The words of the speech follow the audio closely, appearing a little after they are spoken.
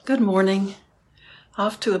Good morning.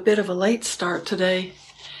 Off to a bit of a late start today.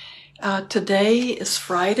 Today is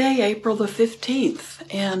Friday, April the 15th,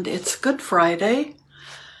 and it's Good Friday,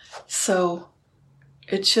 so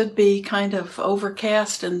it should be kind of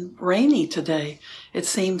overcast and rainy today. It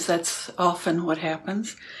seems that's often what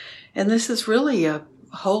happens. And this is really a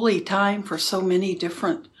holy time for so many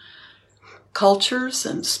different cultures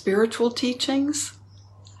and spiritual teachings.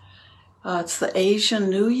 It's the Asian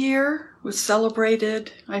New Year. Was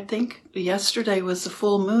celebrated, I think yesterday was the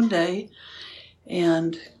full moon day,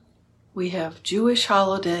 and we have Jewish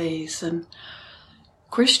holidays and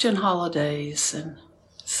Christian holidays, and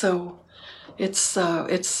so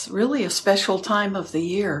it's really a special time of the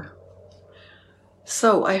year.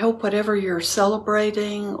 So I hope whatever you're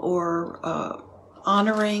celebrating or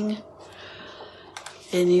honoring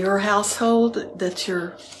in your household, that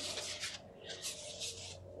you're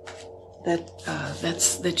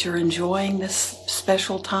enjoying this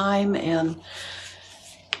special time and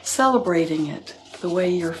celebrating it the way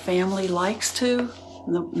your family likes to.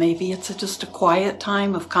 Maybe it's just a quiet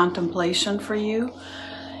time of contemplation for you,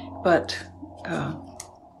 but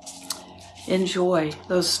enjoy.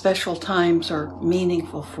 Those special times are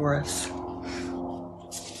meaningful for us.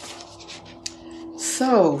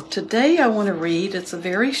 So today I want to read. It's a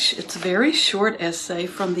very short essay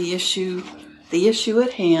from The Issue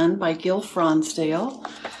at Hand by Gil Fronsdale.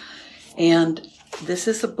 And this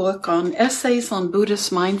is a book on essays on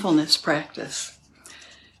Buddhist mindfulness practice.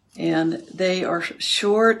 And they are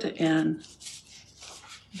short and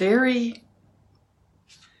very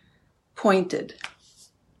pointed.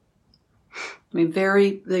 I mean,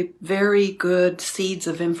 very good seeds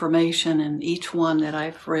of information in each one that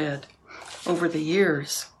I've read over the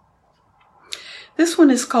years. This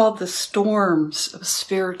one is called The Storms of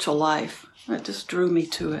Spiritual Life. That just drew me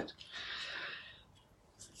to it.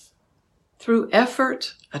 Through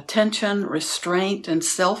effort, attention, restraint, and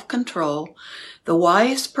self-control, the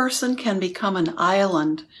wise person can become an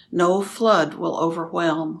island no flood will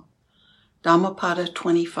overwhelm. Dhammapada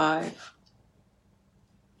 25.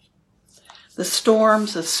 The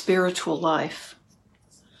storms of spiritual life.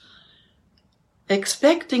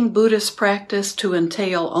 Expecting Buddhist practice to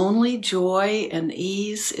entail only joy and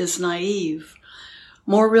ease is naive.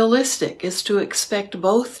 More realistic is to expect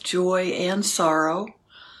both joy and sorrow,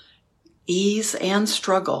 ease and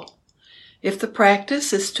struggle. If the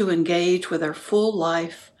practice is to engage with our full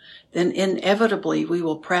life, then inevitably we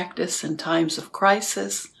will practice in times of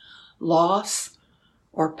crisis, loss,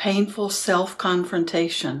 or painful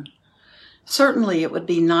self-confrontation. Certainly it would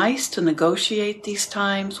be nice to negotiate these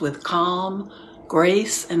times with calm,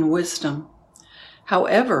 grace, and wisdom.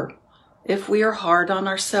 However, if we are hard on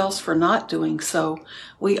ourselves for not doing so,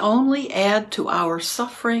 we only add to our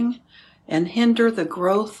suffering and hinder the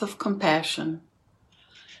growth of compassion.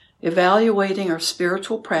 Evaluating our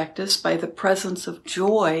spiritual practice by the presence of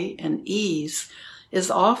joy and ease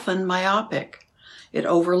is often myopic. It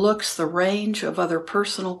overlooks the range of other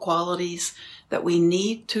personal qualities that we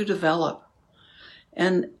need to develop.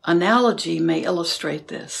 An analogy may illustrate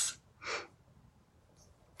this.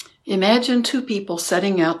 Imagine two people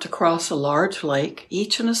setting out to cross a large lake,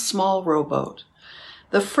 each in a small rowboat.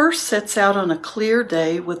 The first sets out on a clear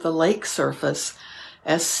day with the lake surface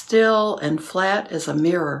as still and flat as a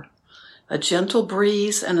mirror, a gentle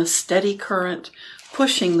breeze and a steady current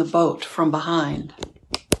pushing the boat from behind.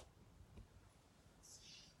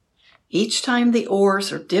 Each time the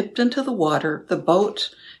oars are dipped into the water, the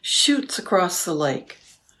boat shoots across the lake,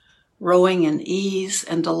 rowing is easy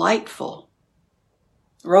and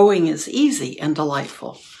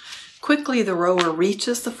delightful. Quickly the rower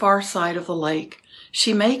reaches the far side of the lake.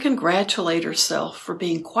 She may congratulate herself for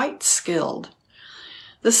being quite skilled.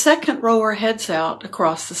 The second rower heads out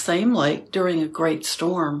across the same lake during a great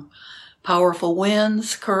storm. Powerful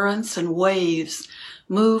winds, currents, and waves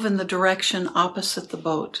move in the direction opposite the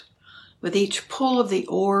boat. With each pull of the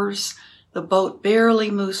oars, the boat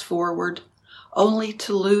barely moves forward, only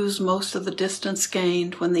to lose most of the distance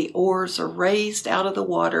gained when the oars are raised out of the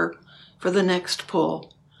water for the next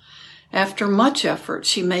pull. After much effort,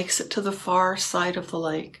 she makes it to the far side of the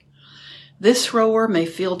lake. This rower may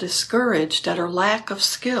feel discouraged at her lack of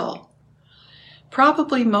skill.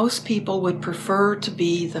 Probably most people would prefer to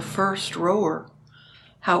be the first rower.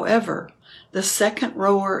 However, the second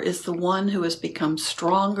rower is the one who has become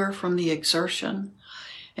stronger from the exertion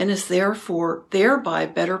and is thereby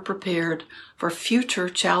better prepared for future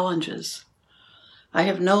challenges. I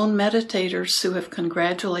have known meditators who have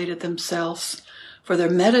congratulated themselves for their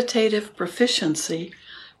meditative proficiency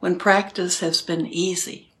when practice has been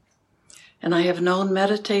easy. And I have known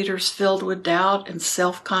meditators filled with doubt and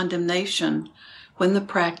self-condemnation when the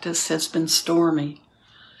practice has been stormy.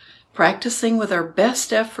 Practicing with our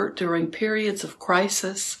best effort during periods of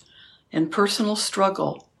crisis and personal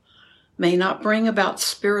struggle may not bring about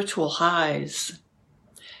spiritual highs.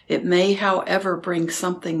 It may, however, bring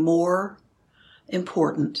something more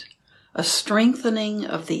important, a strengthening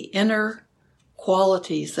of the inner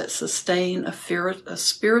qualities that sustain a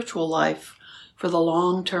spiritual life for the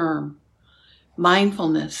long term.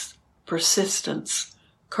 Mindfulness, persistence,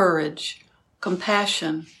 courage,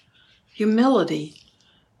 compassion, humility,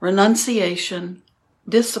 renunciation,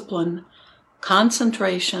 discipline,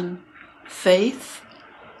 concentration, faith,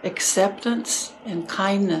 acceptance, and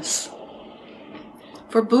kindness.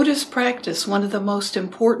 For Buddhist practice, one of the most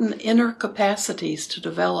important inner capacities to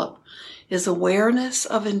develop is awareness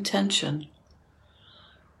of intention.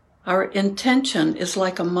 Our intention is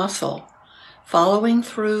like a muscle, following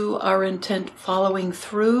through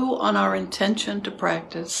on our intention to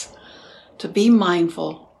practice, to be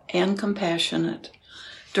mindful and compassionate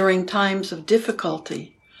during times of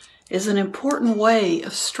difficulty is an important way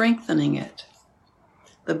of strengthening it.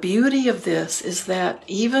 The beauty of this is that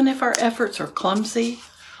even if our efforts are clumsy,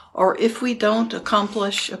 or if we don't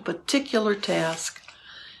accomplish a particular task,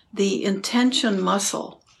 the intention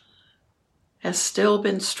muscle has still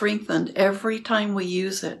been strengthened every time we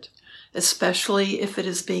use it, especially if it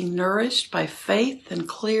is being nourished by faith and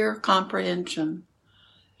clear comprehension.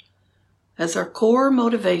 As our core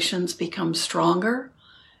motivations become stronger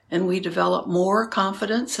and we develop more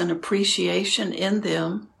confidence and appreciation in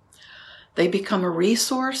them, they become a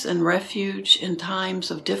resource and refuge in times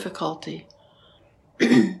of difficulty.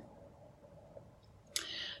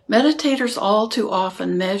 Meditators all too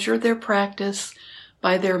often measure their practice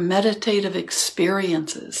by their meditative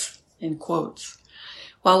experiences, in quotes.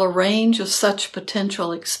 While a range of such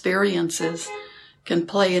potential experiences can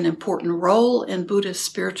play an important role in Buddhist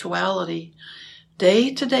spirituality,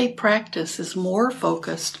 day-to-day practice is more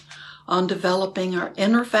focused on developing our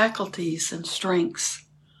inner faculties and strengths.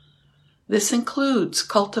 This includes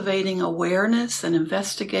cultivating awareness and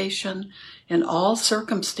investigation in all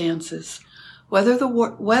circumstances, whether the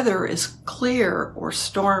weather is clear or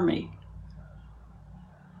stormy.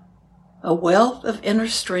 A wealth of inner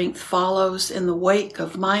strength follows in the wake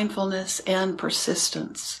of mindfulness and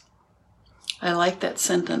persistence. I like that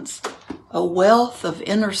sentence. A wealth of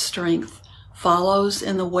inner strength follows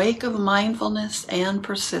in the wake of mindfulness and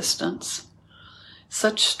persistence.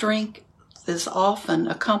 Such strength is often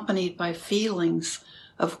accompanied by feelings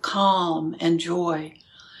of calm and joy.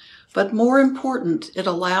 But more important, it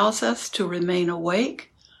allows us to remain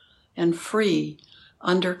awake and free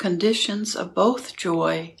under conditions of both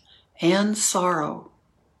joy and sorrow.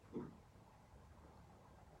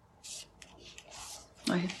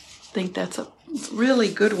 I think that's a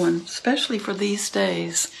really good one, especially for these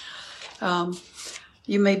days.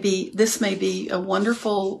 This may be a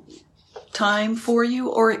wonderful time for you,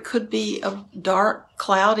 or it could be a dark,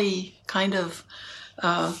 cloudy kind of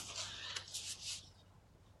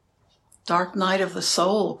dark night of the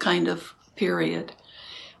soul kind of period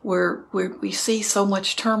where we see so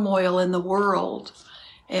much turmoil in the world,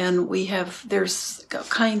 and there's a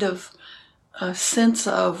kind of a sense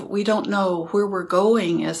of we don't know where we're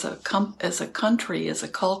going as a country, as a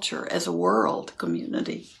culture, as a world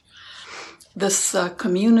community. This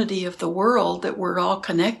community of the world that we're all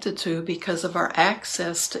connected to because of our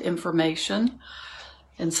access to information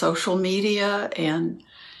and social media and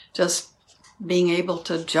just being able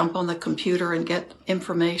to jump on the computer and get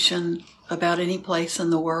information about any place in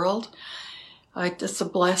the world. It's a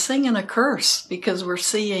blessing and a curse because we're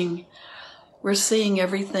seeing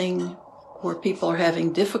everything where people are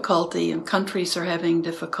having difficulty and countries are having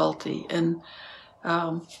difficulty, and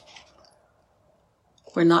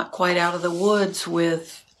we're not quite out of the woods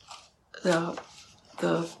with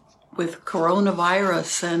with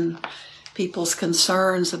coronavirus and people's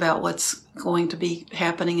concerns about what's going to be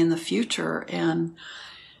happening in the future, and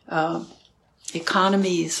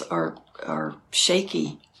economies are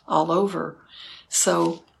shaky all over.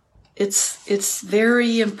 So it's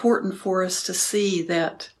very important for us to see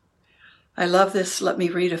that. I love this. Let me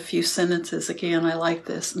read a few sentences again. I like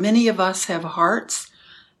this. Many of us have hearts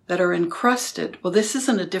that are encrusted. Well, this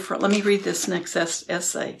isn't a different. Let me read this next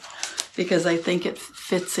essay because I think it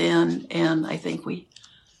fits in, and I think we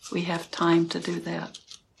have time to do that.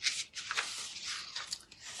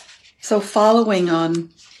 So following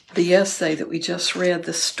on the essay that we just read,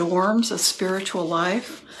 The Storms of Spiritual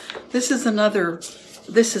Life, this is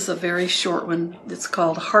a very short one. It's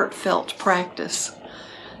called Heartfelt Practice.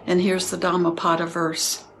 And here's the Dhammapada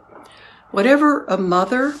verse. Whatever a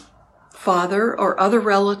mother, father, or other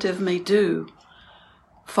relative may do,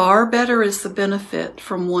 Far better is the benefit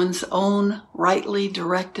from one's own rightly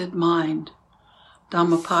directed mind.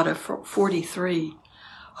 Dhammapada 43.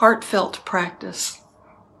 Heartfelt practice.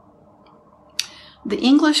 The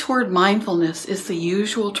English word mindfulness is the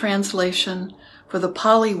usual translation for the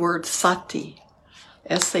Pali word sati,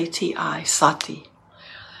 S-A-T-I, sati.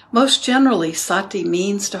 Most generally, sati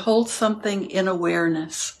means to hold something in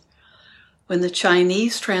awareness. When the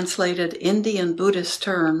Chinese translated Indian Buddhist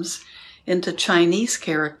terms into Chinese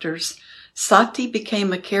characters, sati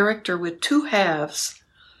became a character with two halves.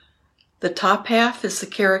 The top half is the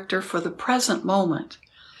character for the present moment,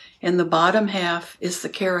 and the bottom half is the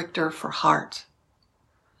character for heart.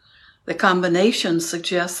 The combination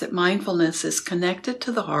suggests that mindfulness is connected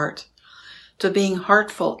to the heart, to being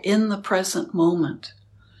heartful in the present moment.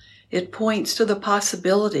 It points to the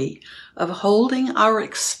possibility of holding our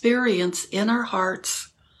experience in our hearts,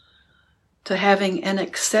 to having an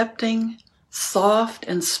accepting, soft,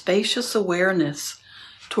 and spacious awareness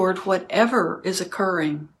toward whatever is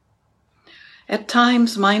occurring. At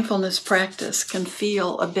times, mindfulness practice can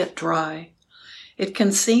feel a bit dry. It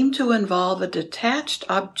can seem to involve a detached,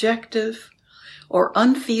 objective, or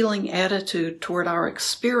unfeeling attitude toward our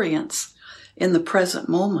experience in the present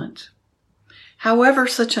moment. However,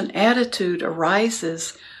 such an attitude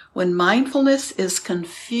arises when mindfulness is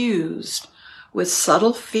confused with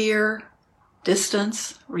subtle fear,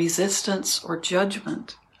 distance, resistance, or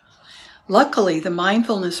judgment. Luckily, the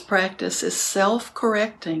mindfulness practice is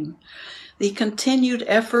self-correcting. The continued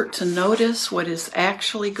effort to notice what is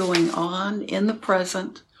actually going on in the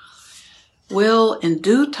present will, in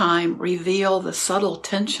due time, reveal the subtle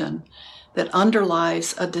tension that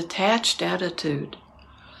underlies a detached attitude.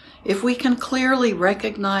 If we can clearly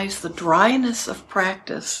recognize the dryness of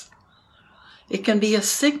practice, it can be a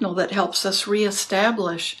signal that helps us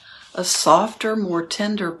reestablish a softer, more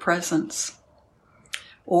tender presence.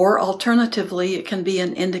 Or alternatively, it can be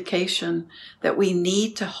an indication that we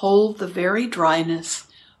need to hold the very dryness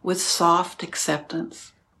with soft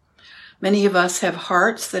acceptance. Many of us have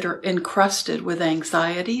hearts that are encrusted with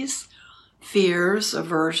anxieties, fears,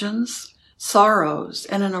 aversions, sorrows,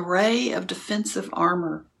 and an array of defensive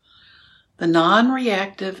armor. The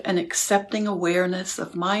non-reactive and accepting awareness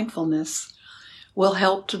of mindfulness will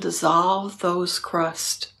help to dissolve those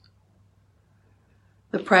crusts.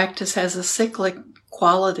 The practice has a cyclic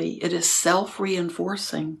quality. It is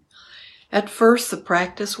self-reinforcing. At first, the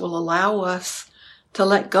practice will allow us to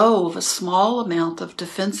let go of a small amount of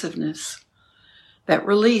defensiveness. That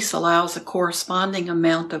release allows a corresponding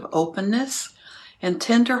amount of openness and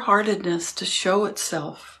tender-heartedness to show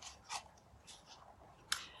itself.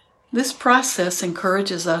 This process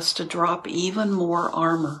encourages us to drop even more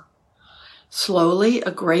armor. Slowly,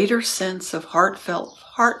 a greater sense of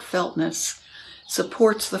heartfeltness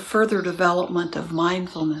supports the further development of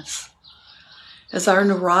mindfulness. As our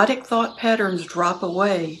neurotic thought patterns drop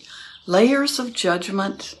away, layers of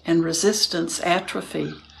judgment and resistance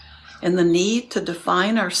atrophy, and the need to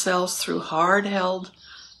define ourselves through hard-held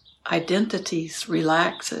identities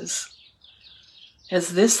relaxes.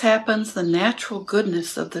 As this happens, the natural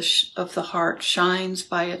goodness of the heart shines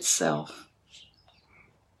by itself.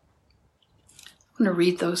 I'm going to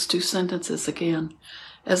read those two sentences again.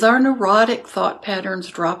 As our neurotic thought patterns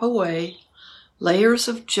drop away, layers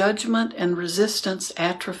of judgment and resistance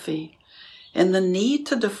atrophy, and the need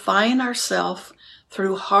to define ourselves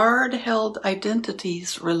through hard-held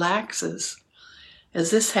identities relaxes.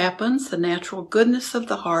 As this happens, the natural goodness of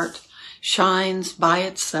the heart shines by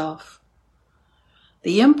itself.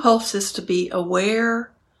 The impulse is to be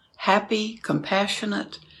aware, happy,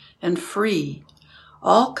 compassionate, and free.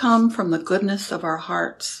 All come from the goodness of our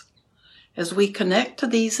hearts. As we connect to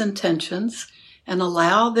these intentions and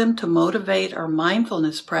allow them to motivate our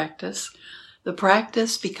mindfulness practice, the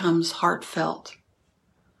practice becomes heartfelt.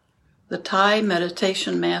 The Thai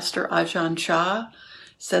meditation master Ajahn Chah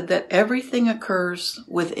said that everything occurs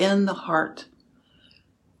within the heart.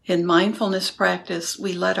 In mindfulness practice,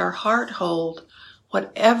 we let our heart hold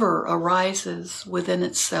whatever arises within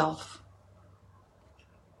itself.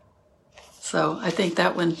 So I think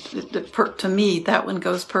that one, to me, that one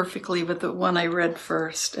goes perfectly with the one I read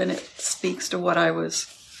first, and it speaks to what I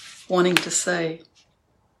was wanting to say.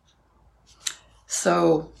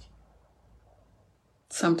 So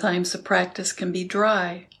sometimes the practice can be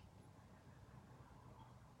dry.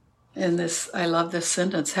 And I love this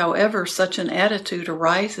sentence. However, such an attitude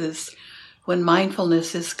arises when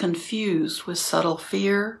mindfulness is confused with subtle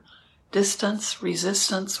fear, distance,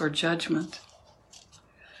 resistance, or judgment.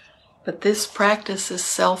 But this practice is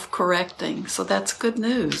self-correcting, so that's good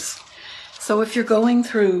news. So if you're going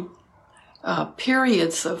through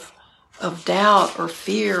periods of of doubt or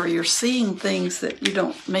fear, or you're seeing things that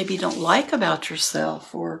you maybe don't like about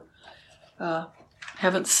yourself, or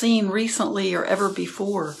haven't seen recently or ever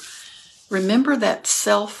before, remember that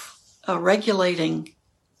self-regulating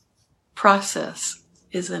process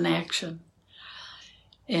is in action.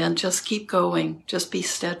 And just keep going. Just be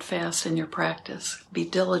steadfast in your practice. Be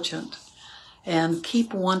diligent. And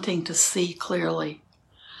keep wanting to see clearly.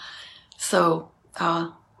 So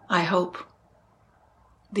I hope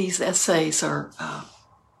these essays are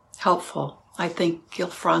helpful. I think Gil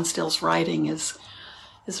Fronsdale's writing is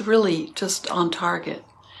really just on target.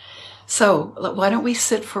 So why don't we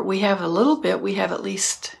we have a little bit, we have at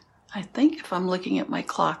least, I think if I'm looking at my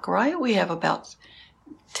clock right, we have about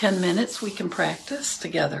 10 minutes we can practice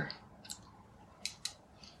together.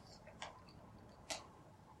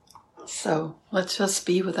 So let's just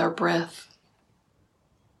be with our breath.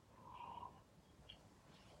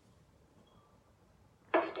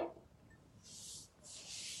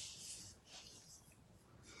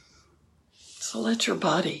 So let your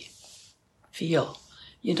body feel.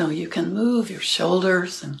 You can move your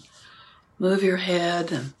shoulders and move your head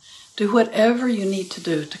and do whatever you need to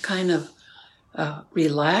do to kind of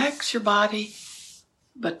relax your body,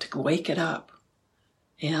 but to wake it up.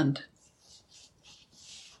 And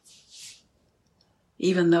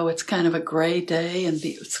even though it's kind of a gray day and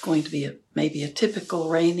it's going to be maybe a typical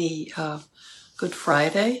rainy Good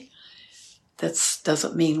Friday, that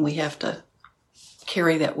doesn't mean we have to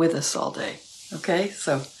carry that with us all day. Okay?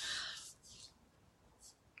 So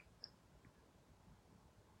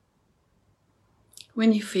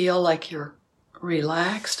when you feel like you're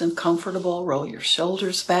relaxed and comfortable, roll your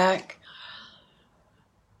shoulders back.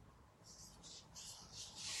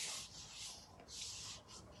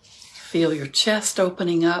 Feel your chest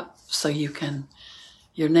opening up so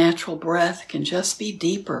your natural breath can just be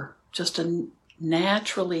deeper, just a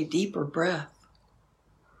naturally deeper breath.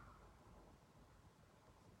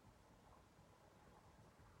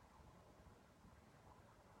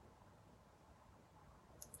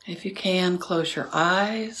 If you can, close your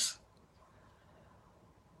eyes.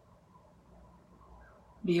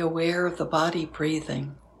 Be aware of the body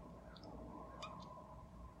breathing.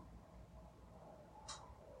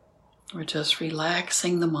 We're just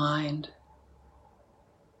relaxing the mind.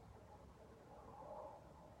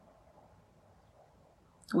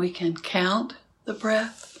 We can count the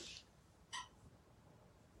breath.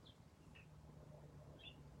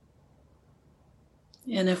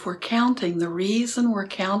 And if we're counting, the reason we're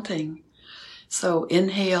counting, so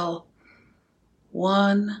inhale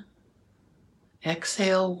 1,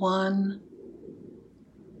 exhale 1,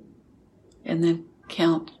 and then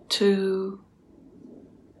count 2,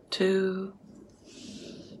 2,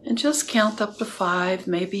 and just count up to 5,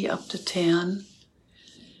 maybe up to 10,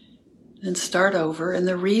 then start over. And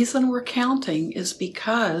the reason we're counting is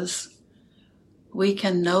because we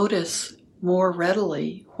can notice more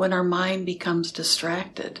readily when our mind becomes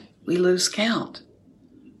distracted. We lose count.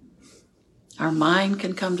 Our mind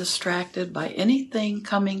can come distracted by anything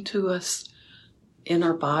coming to us in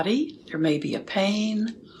our body. There may be a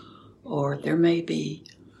pain, or there may be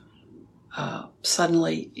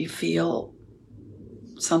suddenly you feel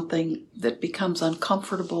something that becomes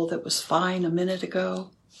uncomfortable that was fine a minute ago.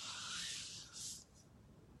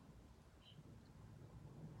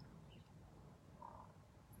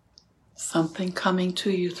 Something coming to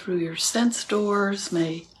you through your sense doors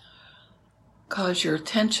may cause your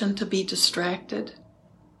attention to be distracted.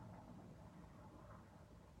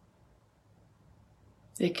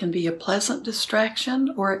 It can be a pleasant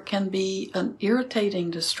distraction, or it can be an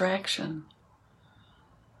irritating distraction.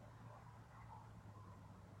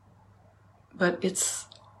 But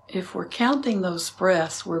if we're counting those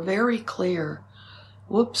breaths, we're very clear.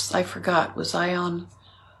 Whoops, I forgot. Was I on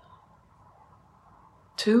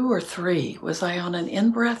 2 or 3? Was I on an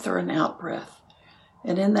in-breath or an out-breath?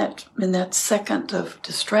 And in that second of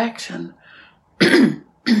distraction,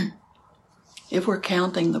 if we're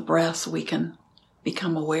counting the breaths, we can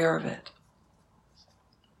become aware of it.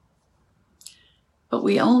 But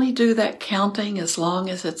we only do that counting as long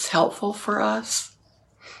as it's helpful for us.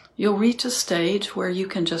 You'll reach a stage where you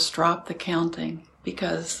can just drop the counting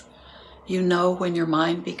because you know when your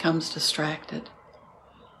mind becomes distracted.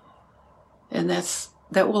 And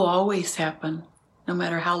that will always happen, no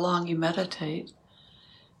matter how long you meditate.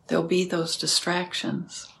 There'll be those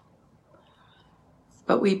distractions.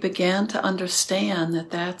 But we began to understand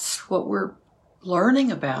that that's what we're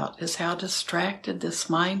learning about, is how distracted this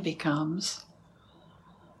mind becomes.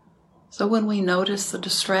 So when we notice the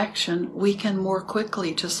distraction, we can more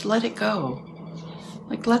quickly just let it go.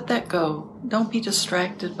 Like, let that go. Don't be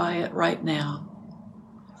distracted by it right now.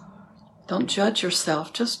 Don't judge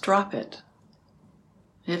yourself, just drop it.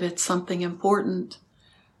 If it's something important,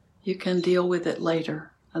 you can deal with it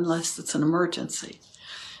later, unless it's an emergency.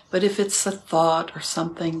 But if it's a thought or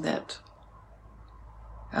something that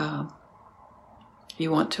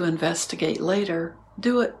you want to investigate later,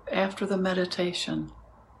 do it after the meditation.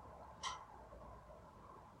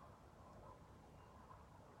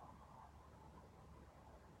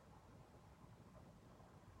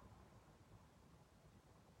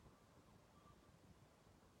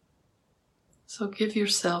 So give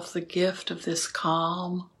yourself the gift of this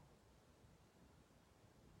calm.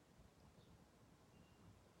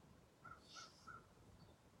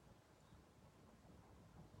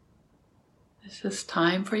 This is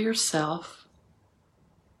time for yourself.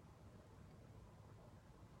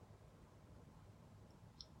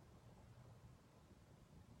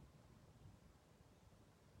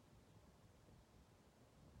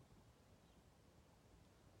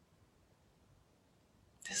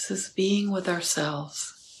 This is being with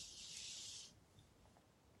ourselves.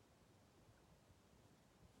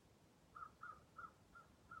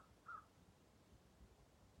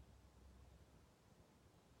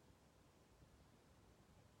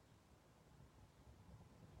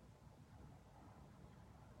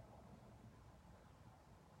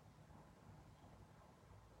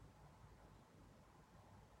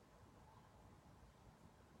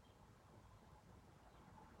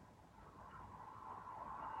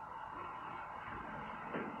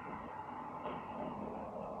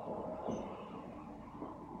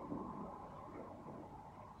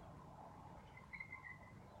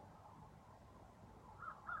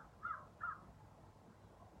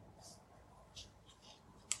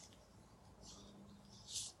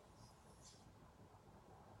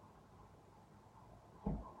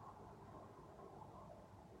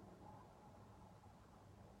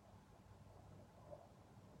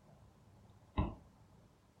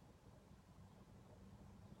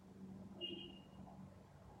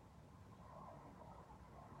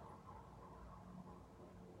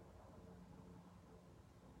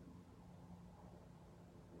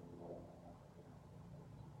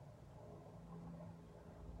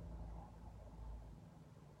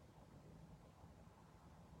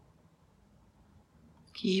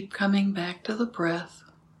 Keep coming back to the breath.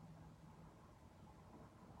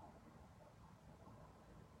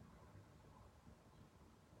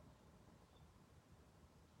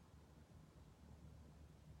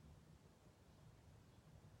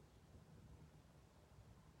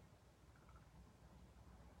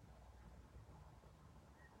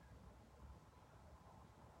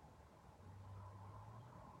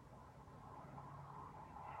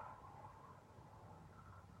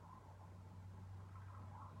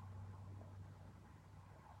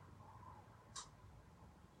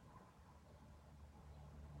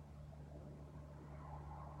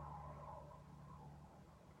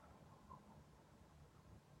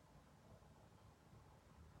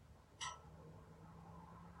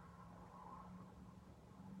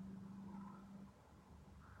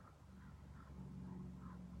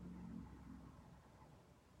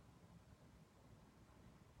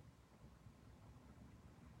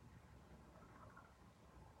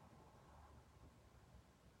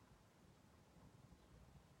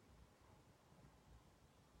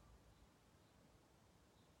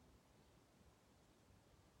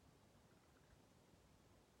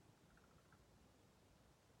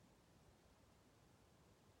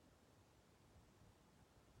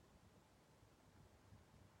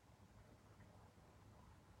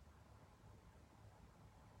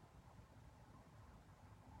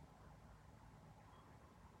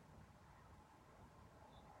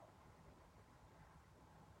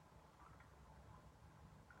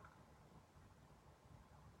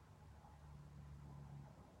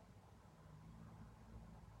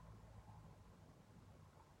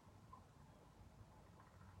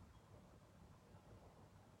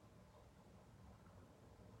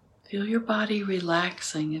 Feel your body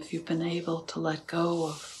relaxing if you've been able to let go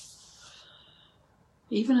of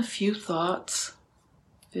even a few thoughts.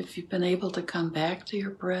 If you've been able to come back to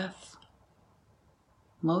your breath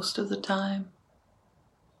most of the time.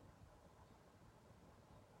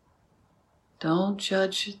 Don't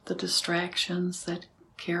judge the distractions that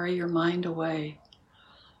carry your mind away,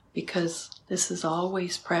 because this is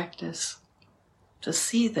always practice to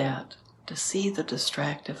see that, to see the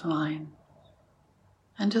distractive mind,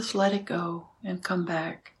 and just let it go and come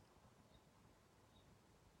back.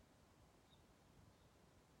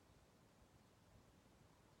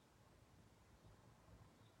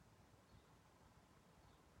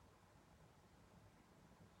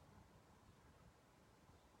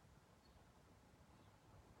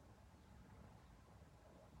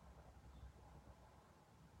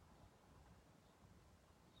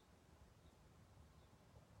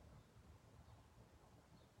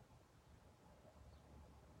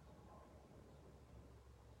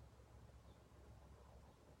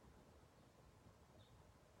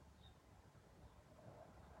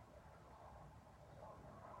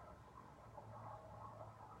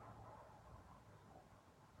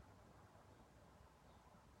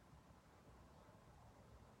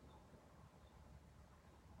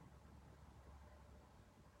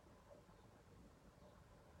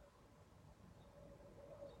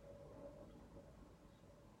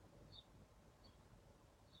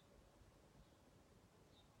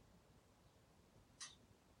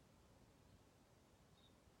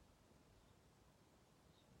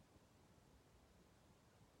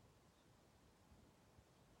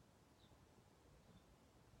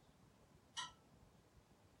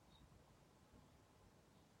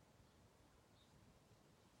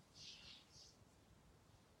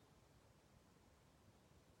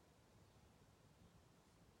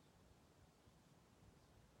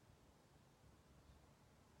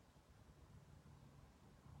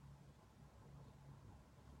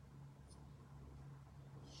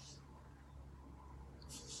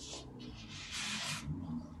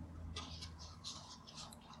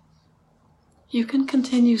 You can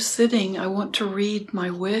continue sitting. I want to read my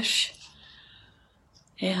wish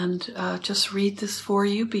and just read this for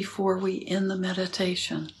you before we end the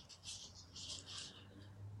meditation.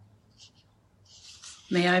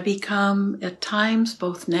 May I become at times,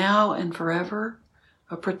 both now and forever,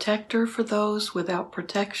 a protector for those without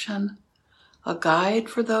protection, a guide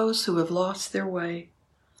for those who have lost their way,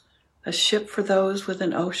 a ship for those with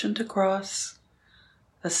an ocean to cross,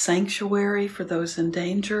 a sanctuary for those in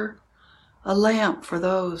danger, a lamp for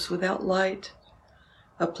those without light,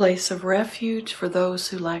 a place of refuge for those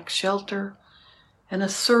who lack shelter, and a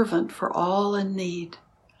servant for all in need.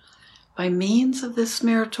 By means of this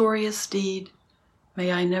meritorious deed,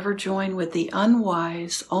 may I never join with the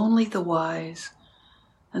unwise, only the wise,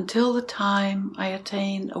 until the time I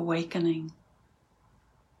attain awakening.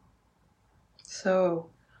 So,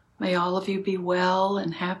 may all of you be well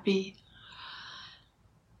and happy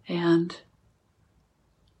and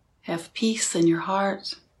have peace in your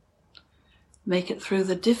heart. Make it through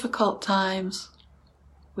the difficult times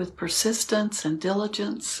with persistence and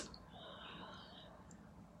diligence.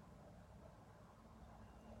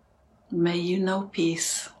 May you know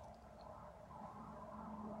peace.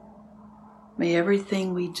 May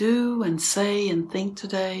everything we do and say and think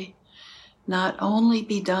today not only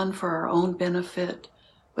be done for our own benefit,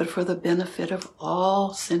 but for the benefit of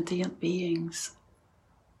all sentient beings.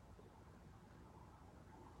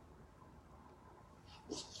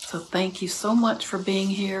 So thank you so much for being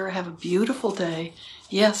here. Have a beautiful day.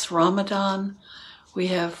 Yes, Ramadan. We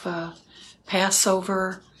have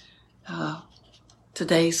Passover.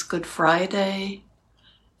 Today's Good Friday.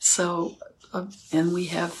 So, and we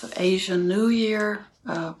have Asian New Year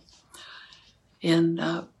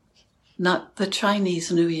in not the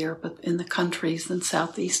Chinese New Year, but in the countries in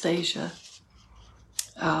Southeast Asia.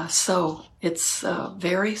 So it's a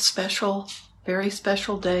very special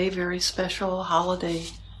day, very special holiday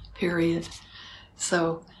period.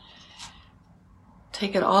 So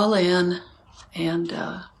take it all in and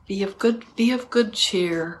be of good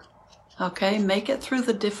cheer. Okay, make it through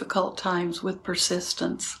the difficult times with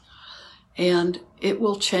persistence, and it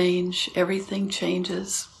will change. Everything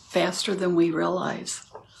changes faster than we realize.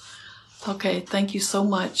 Okay, thank you so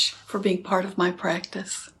much for being part of my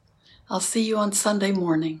practice. I'll see you on Sunday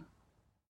morning.